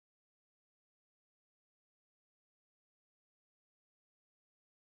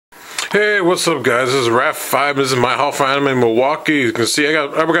Hey, what's up, guys? This is Raf5. This is my haul for Anime Milwaukee. You can see I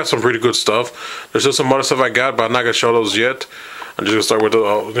got some pretty good stuff. There's just some other stuff I got, but I'm not gonna show those yet. I'm just gonna start with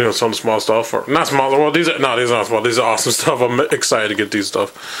the some small stuff, or not small. Well, these are not small. These are awesome stuff. I'm excited to get these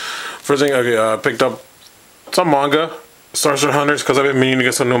stuff. First thing, I picked up some manga, Starship Hunters, because I've been meaning to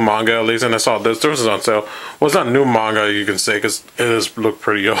get some new manga at least, and I saw this. This was on sale. Well, it's not new manga, you can say, because it does look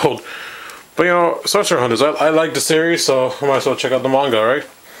pretty old. But you know, Starship Hunters, I like the series, so I might as well check out the manga, right?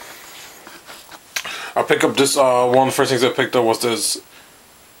 I picked up this, one of the first things I picked up was this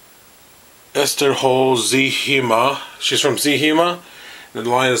Esther Ho Zihima. She's from Zihima. And the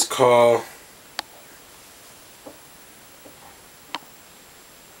line is called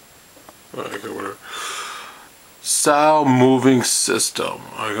sai-moving-system.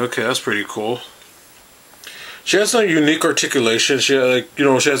 Okay, that's pretty cool. She has some unique articulation. She she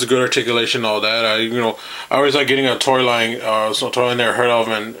has a good articulation, all that. I always like getting a toy line, some toy line I heard of,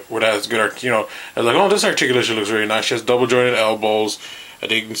 and with has good, I was like, oh, this articulation looks really nice. She has double jointed elbows. I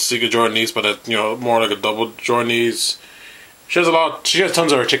think single joint knees, but more like a double joint knees. She has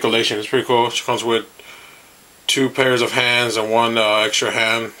tons of articulation. It's pretty cool. She comes with 2 pairs of hands and 1 extra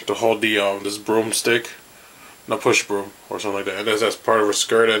hand to hold the this broomstick, no, push broom or something like that. And that's part of her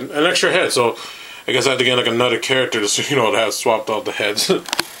skirt and an extra head. So I guess I had to get like another character to to have swapped out the heads.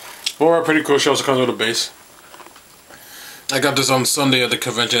 But pretty cool. She also comes with a base. I got this on Sunday at the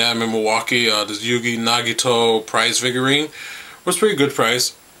convention at Anime Milwaukee. This Yugi Nagito prize figurine. It was a pretty good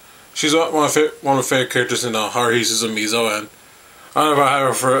price. She's one of my favorite characters in Haruhi Suzumizo, and I don't know if I have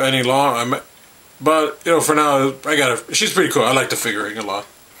her for any long. But for now I got her. She's pretty cool. I like the figurine a lot.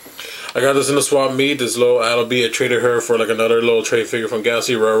 I got this in the swap meet. This little Adelby. I traded her for like another little trade figure from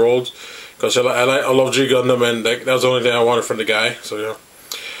Galaxy Railroads. Because I love G Gundam, and that was the only thing I wanted from the guy. So yeah,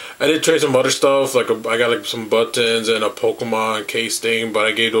 I did trade some other stuff. Like I got like some buttons and a Pokemon case thing, but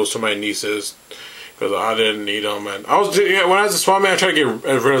I gave those to my nieces because I didn't need them. And when I was a swap man, I tried to get rid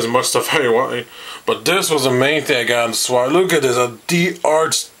of as much stuff I wanted. But this was the main thing I got in the swap. Look at this, a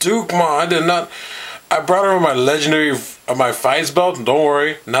D-Arts Dukemon. I brought her my legendary, my Fights belt. Don't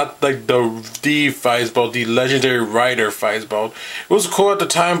worry, not like the Fights belt, the legendary Rider Fights belt. It was cool at the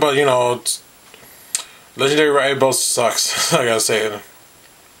time, but legendary Rider belt sucks. I gotta say it.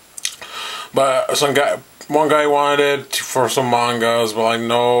 But one guy wanted it for some mangas, but like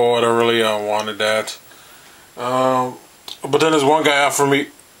no, I don't really wanted that. But then there's one guy offered me,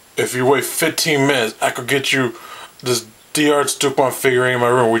 if you wait 15 minutes, I could get you this D-Arts Dukemon figurine in my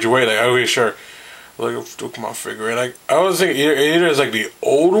room. Would you wait? Like, okay, sure. Like a Dukemon figure, and I was thinking either it's like the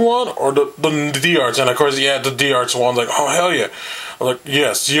old one or the D-Arts, and of course, yeah, the D-Arts one's like, oh hell yeah! I was like,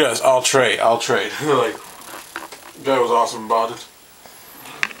 yes, I'll trade. Like, that was awesome about it.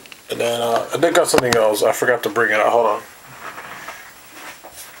 And then I did got something else. I forgot to bring it out. Hold on.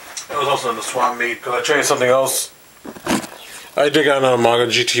 It was also in the swap meet because I traded something else. I did got another manga,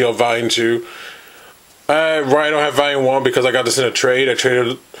 GTO Volume 2. I don't have Volume 1 because I got this in a trade. I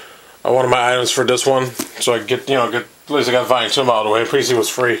traded one of my items for this one, so I get at least I got Volume 2 out of the way. Previously it was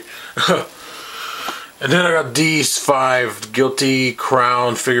free. And then I got these 5 Guilty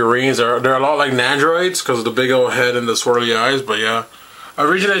Crown figurines. They're a lot like Nandroids because of the big old head and the swirly eyes, but yeah.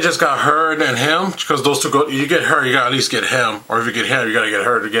 Originally I just got her and him because those two go. You get her, you gotta at least get him, or if you get him, you gotta get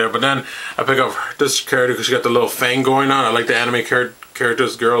her to get it. But then I pick up this character because she got the little fang going on. I like the anime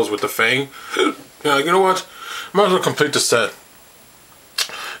characters, girls with the fang. Yeah, you know what? I might as well complete the set.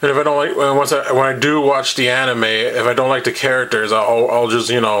 And if I don't like, when I do watch the anime, if I don't like the characters, I'll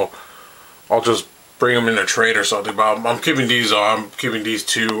just bring them in a trade or something. But I'm keeping these. I'm keeping these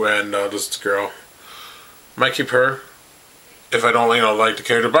 2 and this girl. Might keep her if I don't like the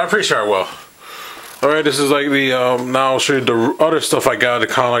character, but I'm pretty sure I will. All right, this is like the now I'll show you the other stuff I got.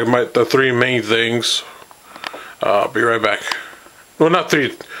 Kind of like the 3 main things. Be right back. Well, not 3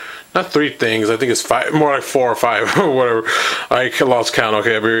 things. I think it's 5, more like 4 or 5, or whatever. I lost count.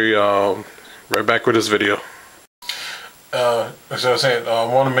 Okay, I'll be right back with this video. As I was saying,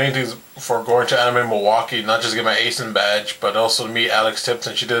 one of the main things for going to Anime Milwaukee, not just get my ASIN badge, but also to meet Alex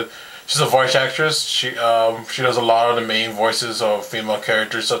Tipton. She's a voice actress. She does a lot of the main voices of female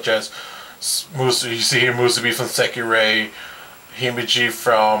characters, such as you see here Musubi from Sekirei, Himiji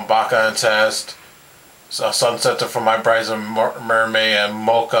from Baka and Test, Sunsetter from My Bride's a Mermaid, and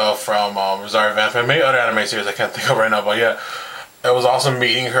Mocha from Rosario Vampire. Maybe other anime series I can't think of right now, but yeah, it was awesome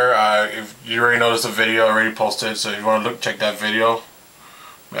meeting her. If you already noticed the video, I already posted, so if you want to check that video,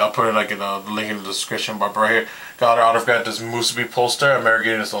 I'll put it like in the link in the description bar. But right here, got her autograph, got this Musubi poster. I remember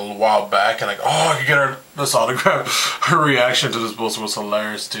getting this a while back, and like, oh, I could get her this autograph. Her reaction to this poster was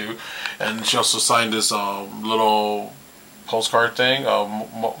hilarious too, and she also signed this little postcard thing,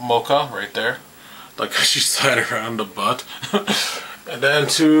 mocha right there, like she slid around the butt. And then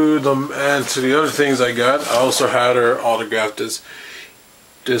to the other things I got, I also had her autograph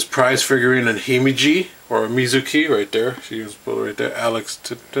this prize figurine in Himiji or Mizuki right there. She was put right there, Alex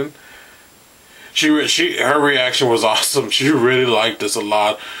Tipton. Her reaction was awesome. She really liked this a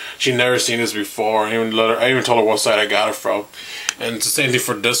lot. She'd never seen this before. I even told her what site I got it from. And it's the same thing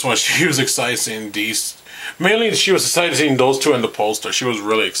for this one. She was excited seeing these. Mainly, she was excited seeing those two in the poster. She was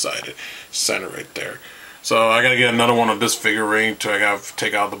really excited. Sent it right there. So I gotta get another one of this figurine to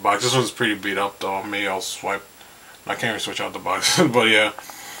take out the box. This one's pretty beat up though. Maybe I'll swipe. I can't even switch out the box. But yeah,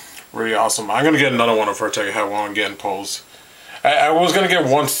 really awesome. I'm gonna get another one of her to have one again pose. I was gonna get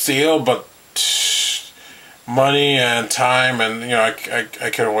one seal, but money and time, and you know, I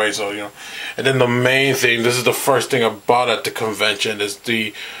couldn't wait. So you know, and then the main thing. This is the first thing I bought at the convention. Is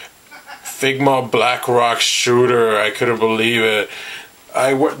the Figma Black Rock shooter. I couldn't believe it.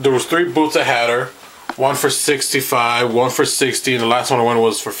 There was 3 booths I had her. One for $65, one for $60, and the last one I went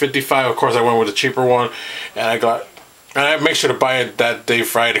was for $55. Of course, I went with a cheaper one, and I make sure to buy it that day,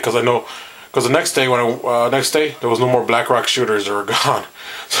 Friday, because the next day there was no more Black Rock shooters. They were gone.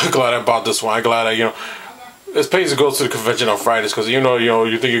 So I'm glad I bought this one. I'm glad you know, it's pays to go to the convention on Fridays, because you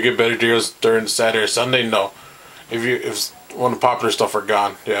think you get better deals during Saturday or Sunday. No, if when the popular stuff are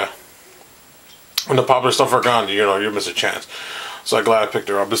gone, yeah, when the popular stuff are gone, you know, you miss a chance. So I'm glad I picked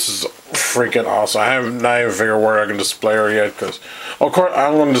her up. This is freaking awesome. I have not even figured where I can display her yet, because of course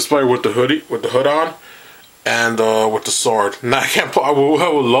I'm going to display with the hood on, and with the sword. Now I can't. I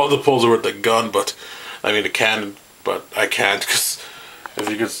would love to pose her with the gun, but I mean the cannon, but I can't, because if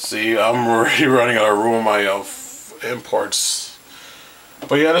you can see, I'm already running out of room in my imports.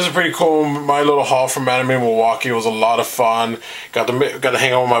 But yeah, this is pretty cool. My little haul from Anime Milwaukee. It was a lot of fun. Got to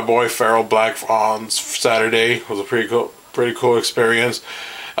hang out with my boy Feral Black on Saturday. It was a pretty cool experience.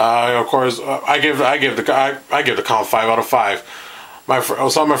 Of course, I give the comp 5 out of 5.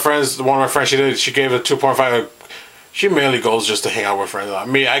 Some of my friends, one of my friends, she gave it 2.5. She mainly goes just to hang out with friends.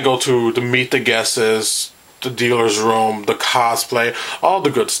 Me, I go to meet the guests, the dealer's room, the cosplay, all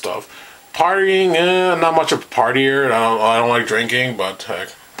the good stuff. Partying, I'm not much of a partier. I don't like drinking, but heck,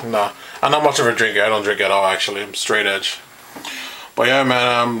 nah, I'm not much of a drinker. I don't drink at all, actually. I'm straight edge. But yeah,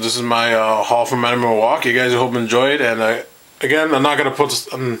 man, this is my haul from Anime Milwaukee. You guys, I hope you enjoyed. And again, I'm not gonna put this.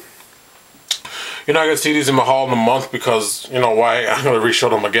 You're not gonna see these in my haul in a month, because you know why? I'm gonna reshow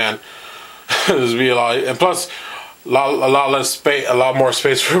them again. There's be a lot, and plus a lot less space, a lot more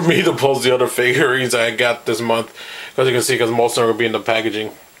space for me to post the other figurines I got this month. Because you can see, because most of them are gonna be in the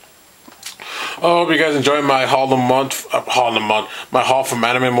packaging. I hope you guys enjoyed my haul of the month, my haul from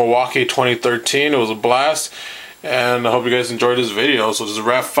Anime Milwaukee 2013. It was a blast, and I hope you guys enjoyed this video. So this is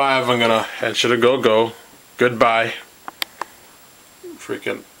wrap 5. I'm gonna head to the go. Goodbye.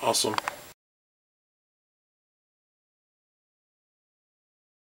 Freaking awesome.